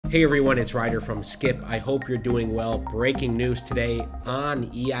Hey everyone, it's Ryder from Skip. I hope you're doing well. Breaking news today on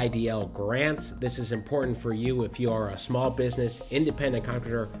EIDL grants. This is important for you if you are a small business, independent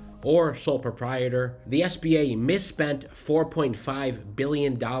contractor, or sole proprietor. The SBA misspent $4.5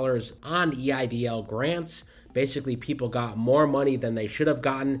 billion on EIDL grants. Basically, people got more money than they should have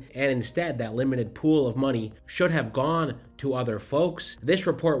gotten, and instead, that limited pool of money should have gone to other folks. This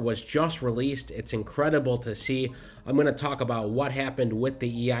report was just released. It's incredible to see. I'm going to talk about what happened with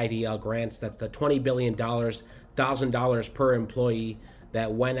the EIDL grants. That's the $20 billion, $1,000 per employee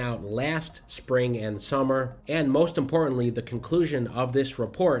that went out last spring and summer. And most importantly, the conclusion of this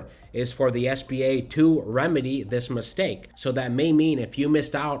report is for the SBA to remedy this mistake. So that may mean if you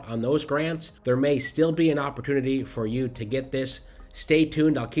missed out on those grants, there may still be an opportunity for you to get this. Stay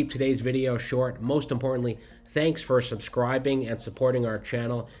tuned. I'll keep today's video short. Most importantly, thanks for subscribing and supporting our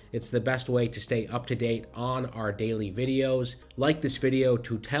channel. It's the best way to stay up to date on our daily videos. Like this video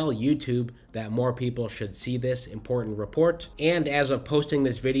to tell YouTube that more people should see this important report. And as of posting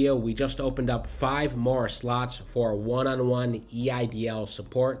this video, we just opened up 5 more slots for one-on-one EIDL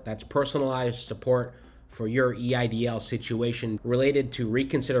support. That's personalized support for your EIDL situation related to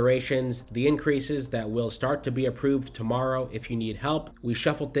reconsiderations, the increases that will start to be approved tomorrow if you need help. We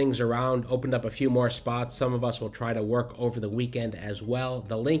shuffled things around, opened up a few more spots. Some of us will try to work over the weekend as well.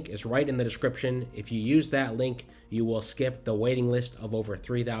 The link is right in the description. If you use that link, you will skip the waiting list of over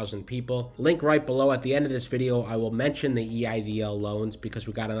 3,000 people. Link right below. At the end of this video, I will mention the EIDL loans because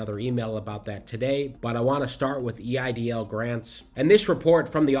we got another email about that today, but I want to start with EIDL grants. And this report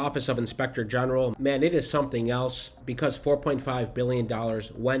from the Office of Inspector General, man, it is something else because $4.5 billion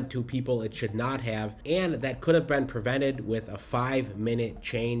went to people it should not have, and that could have been prevented with a 5-minute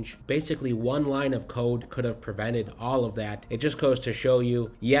change. Basically, one line of code could have prevented all of that. It just goes to show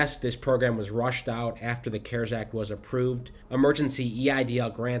you, yes, this program was rushed out after the CARES Act was approved. Emergency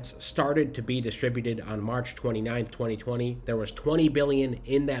EIDL grants started to be distributed on March 29th, 2020. There was $20 billion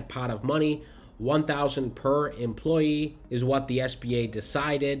in that pot of money. $1,000 per employee is what the SBA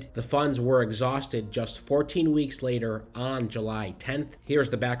decided. The funds were exhausted just 14 weeks later on July 10th. Here's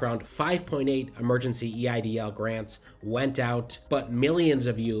the background. 5.8 emergency EIDL grants went out, but millions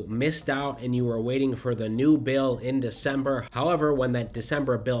of you missed out and you were waiting for the new bill in December. However, when that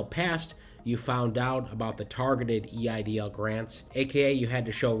December bill passed, you found out about the targeted EIDL grants, aka you had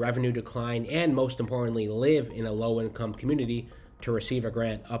to show revenue decline and most importantly, live in a low-income community to receive a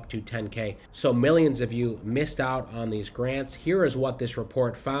grant up to $10K. So millions of you missed out on these grants. Here is what this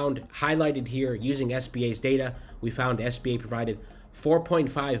report found. Highlighted here using SBA's data, we found SBA provided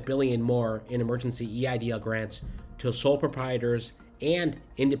 $4.5 billion more in emergency EIDL grants to sole proprietors and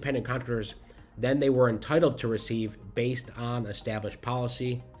independent contractors than they were entitled to receive based on established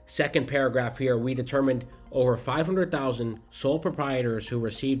policy. Second paragraph here, we determined over 500,000 sole proprietors who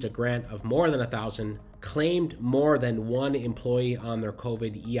received a grant of more than 1,000 claimed more than one employee on their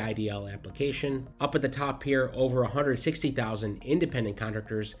COVID EIDL application. Up at the top here, over 160,000 independent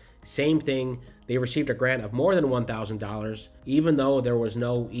contractors, same thing. They received a grant of more than $1,000, even though there was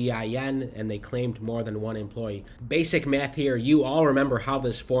no EIN and they claimed more than one employee. Basic math here, you all remember how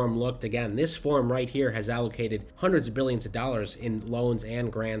this form looked. Again, this form right here has allocated hundreds of billions of dollars in loans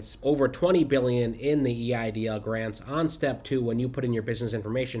and grants, over $20 billion in the EIDL grants. On step 2, when you put in your business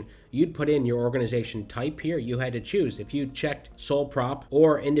information, you'd put in your organization type here. You had to choose. If you checked sole prop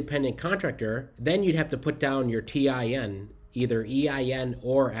or independent contractor, then you'd have to put down your TIN, either EIN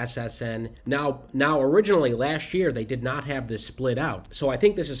or SSN. Now originally last year, they did not have this split out. So I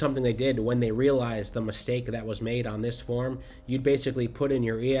think this is something they did when they realized the mistake that was made on this form. You'd basically put in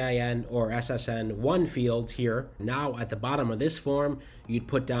your EIN or SSN one field here. Now at the bottom of this form, you'd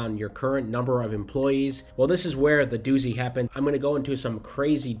put down your current number of employees. Well, this is where the doozy happened. I'm going to go into some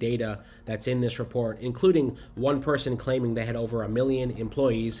crazy data that's in this report, including one person claiming they had over 1 million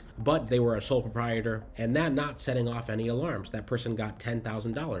employees, but they were a sole proprietor, and that not setting off any alarms. That person got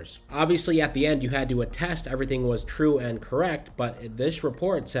 $10,000. Obviously, at the end, you had to attest everything was true and correct, but this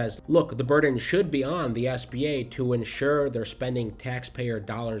report says, look, the burden should be on the SBA to ensure they're spending taxpayer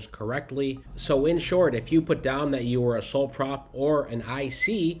dollars correctly. So in short, if you put down that you were a sole prop or an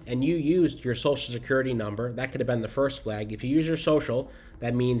IC and you used your social security number, that could have been the first flag. If you use your social,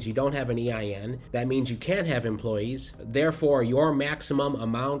 that means you don't have an EIN. That means you can't have employees. Therefore, your maximum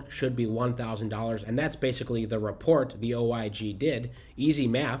amount should be $1,000. And that's basically the report the OIG did. Easy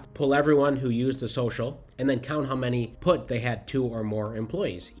math. Pull everyone who used the social and then count how many put they had 2 or more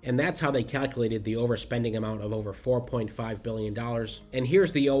employees. And that's how they calculated the overspending amount of over $4.5 billion. And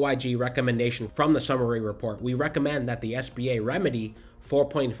here's the OIG recommendation from the summary report. We recommend that the SBA remedy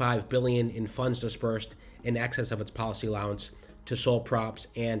 $4.5 billion in funds dispersed in excess of its policy allowance to sole props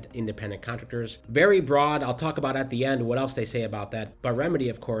and independent contractors. Very broad. I'll talk about at the end what else they say about that. But remedy,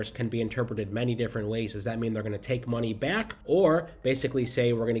 of course, can be interpreted many different ways. Does that mean they're going to take money back, or basically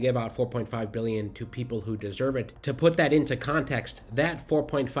say we're going to give out $4.5 billion to people who deserve it? To put that into context, that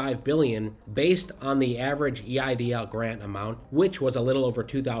 $4.5 billion, based on the average EIDL grant amount, which was a little over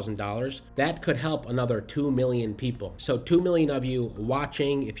 $2,000, that could help another 2 million people. So 2 million of you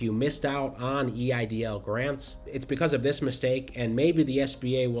watching, if you missed out on EIDL grants, it's because of this mistake. And maybe the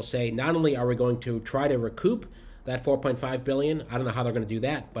SBA will say, not only are we going to try to recoup that $4.5 billion, I don't know how they're going to do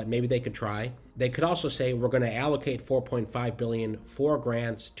that, but maybe they could try. They could also say we're going to allocate $4.5 billion for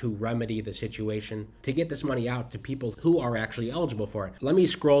grants to remedy the situation, to get this money out to people who are actually eligible for it. Let me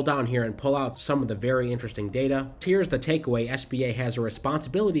scroll down here and pull out some of the very interesting data. Here's the takeaway. SBA has a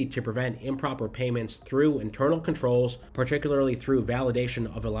responsibility to prevent improper payments through internal controls, particularly through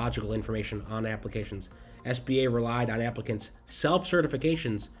validation of illogical information on applications. SBA relied on applicants'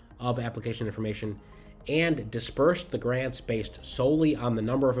 self-certifications of application information and dispersed the grants based solely on the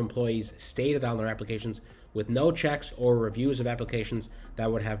number of employees stated on their applications, with no checks or reviews of applications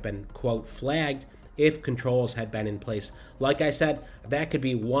that would have been, quote, flagged if controls had been in place. Like I said, that could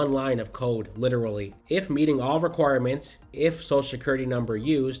be one line of code, literally. If meeting all requirements, if social security number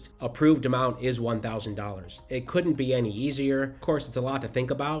used, approved amount is $1,000. It couldn't be any easier. Of course, it's a lot to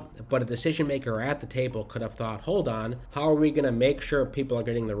think about, but a decision maker at the table could have thought, hold on, how are we going to make sure people are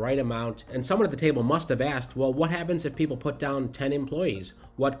getting the right amount? And someone at the table must have asked, well, what happens if people put down 10 employees?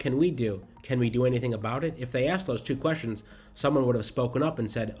 What can we do? Can we do anything about it? If they asked those two questions, someone would have spoken up and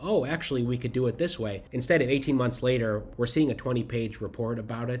said, oh, actually, we could do it this way. Instead of 18 months later, we're seeing a 20-page report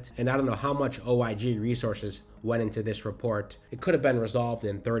about it. And I don't know how much OIG resources went into this report. It could have been resolved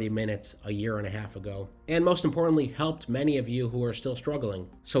in 30 minutes a year and a half ago. And most importantly, helped many of you who are still struggling.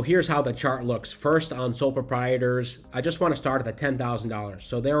 So here's how the chart looks. First, on sole proprietors, I just want to start at the $10,000.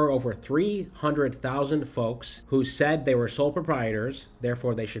 So there are over 300,000 folks who said they were sole proprietors,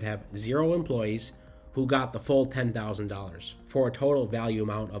 therefore they should have 0 employees, who got the full $10,000 for a total value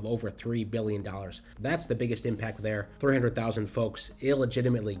amount of over $3 billion. That's the biggest impact there. 300,000 folks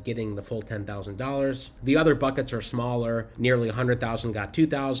illegitimately getting the full $10,000. The other buckets are smaller. Nearly 100,000 got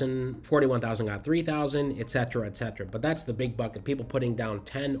 2,000, 41,000 got 3,000, etc., etc. But that's the big bucket, people putting down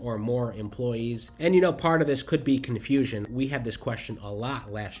 10 or more employees. And you know, part of this could be confusion. We had this question a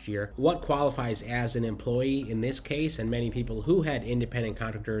lot last year. What qualifies as an employee in this case? And many people who had independent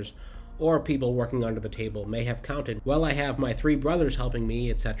contractors or people working under the table may have counted, well, I have my 3 brothers helping me,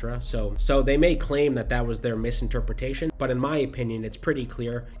 etc. So they may claim that that was their misinterpretation, but in my opinion, it's pretty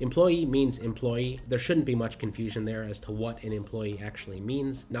clear. Employee means employee. There shouldn't be much confusion there as to what an employee actually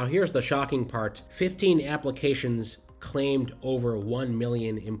means. Now, here's the shocking part. 15 applications claimed over 1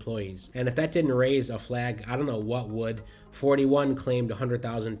 million employees. And if that didn't raise a flag, I don't know what would. 41 claimed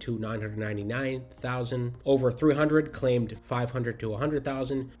 100,000 to 999,000. Over 300 claimed 500 to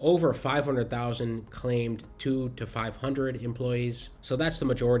 100,000. Over 500,000 claimed 2 to 500 employees. So that's the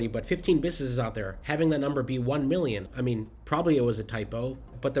majority, but 15 businesses out there having that number be 1 million. I mean, probably it was a typo,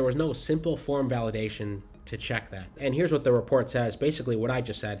 but there was no simple form validation to check that. And here's what the report says, basically what I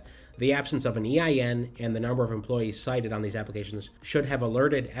just said. The absence of an EIN and the number of employees cited on these applications should have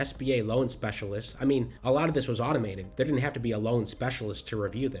alerted SBA loan specialists. I mean, a lot of this was automated. There didn't have to be a loan specialist to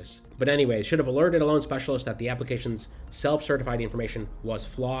review this. But anyway, it should have alerted a loan specialist that the application's self-certified information was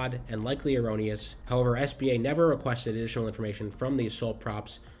flawed and likely erroneous. However, SBA never requested additional information from these sole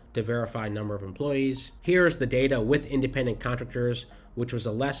props to verify number of employees. Here's the data with independent contractors, which was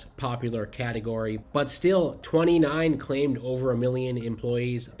a less popular category, but still 29 claimed over 1 million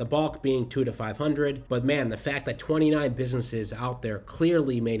employees, the bulk being 2 to 500. But man, the fact that 29 businesses out there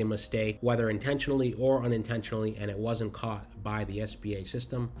clearly made a mistake, whether intentionally or unintentionally, and it wasn't caught by the SBA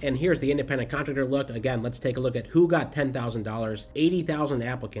system. And here's the independent contractor look. Again, let's take a look at who got $10,000. 80,000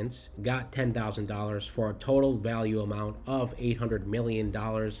 applicants got $10,000 for a total value amount of $800 million.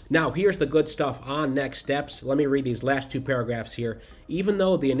 Now, here's the good stuff on next steps. Let me read these last 2 paragraphs here. Even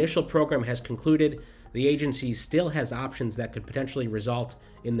though the initial program has concluded, the agency still has options that could potentially result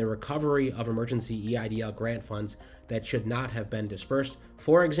in the recovery of emergency EIDL grant funds that should not have been dispersed.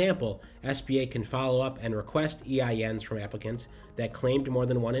 For example, SBA can follow up and request EINs from applicants that claimed more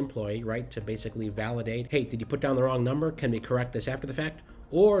than 1 employee, right, to basically validate, hey, did you put down the wrong number? Can we correct this after the fact?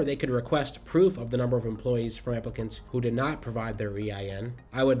 Or they could request proof of the number of employees from applicants who did not provide their EIN.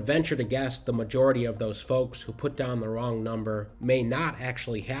 I would venture to guess the majority of those folks who put down the wrong number may not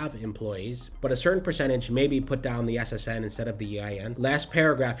actually have employees, but a certain percentage maybe put down the SSN instead of the EIN. Last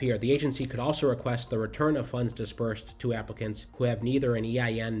paragraph here, the agency could also request the return of funds dispersed to applicants who have neither an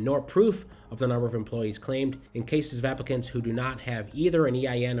EIN nor proof of the number of employees claimed. In cases of applicants who do not have either an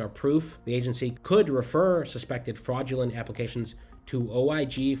EIN or proof, the agency could refer suspected fraudulent applications to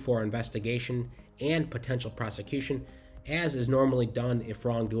OIG for investigation and potential prosecution, as is normally done if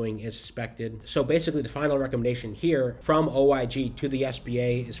wrongdoing is suspected. So basically the final recommendation here from OIG to the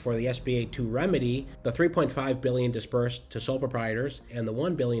SBA is for the SBA to remedy the $3.5 billion dispersed to sole proprietors and the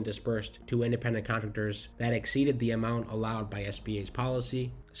 $1 billion dispersed to independent contractors that exceeded the amount allowed by SBA's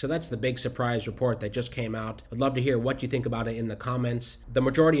policy. So that's the big surprise report that just came out. I'd love to hear what you think about it in the comments. The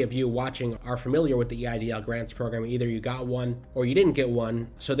majority of you watching are familiar with the EIDL grants program. Either you got one or you didn't get one.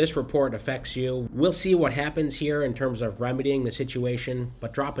 So this report affects you. We'll see what happens here in terms of remedying the situation,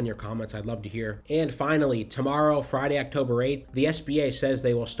 but drop in your comments. I'd love to hear. And finally, tomorrow, Friday, October 8th, the SBA says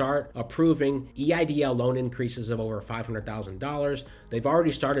they will start approving EIDL loan increases of over $500,000. They've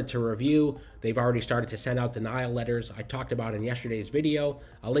already started to review. They've already started to send out denial letters. I talked about in yesterday's video.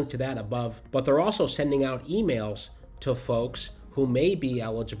 I'll link to that above. But they're also sending out emails to folks who may be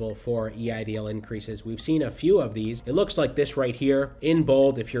eligible for EIDL increases. We've seen a few of these. It looks like this right here in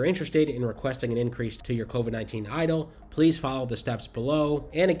bold. If you're interested in requesting an increase to your COVID-19 EIDL, please follow the steps below.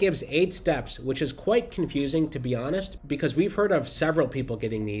 And it gives 8 steps, which is quite confusing, to be honest, because we've heard of several people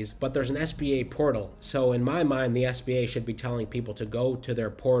getting these, but there's an SBA portal. So in my mind, the SBA should be telling people to go to their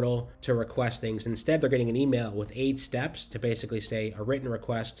portal to request things. Instead, they're getting an email with 8 steps to basically say a written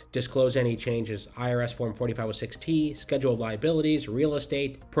request, disclose any changes, IRS Form 4506T, schedule of liabilities, real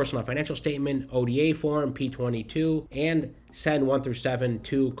estate, personal financial statement, ODA form, P22, and send 1 through 7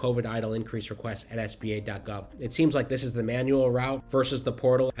 to COVID EIDL increase requests at SBA.gov. It seems like this is the manual route versus the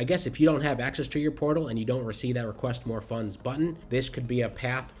portal. I guess if you don't have access to your portal and you don't receive that request more funds button, this could be a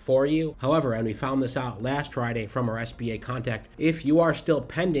path for you. However, and we found this out last Friday from our SBA contact, if you are still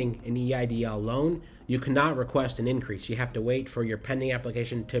pending an EIDL loan, you cannot request an increase. You have to wait for your pending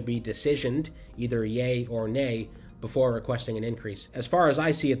application to be decisioned, either yay or nay, before requesting an increase. As far as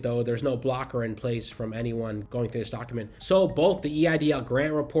I see it though, there's no blocker in place from anyone going through this document. So both the EIDL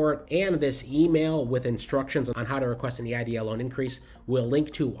grant report and this email with instructions on how to request an EIDL loan increase we'll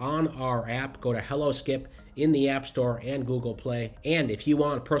link to on our app. Go to Hello Skip in the App Store and Google Play. And if you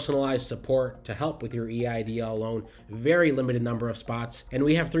want personalized support to help with your EIDL loan, very limited number of spots. And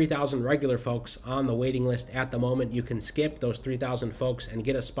we have 3,000 regular folks on the waiting list at the moment. You can skip those 3,000 folks and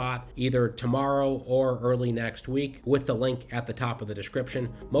get a spot either tomorrow or early next week with the link at the top of the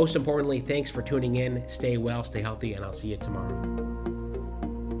description. Most importantly, thanks for tuning in. Stay well, stay healthy, and I'll see you tomorrow.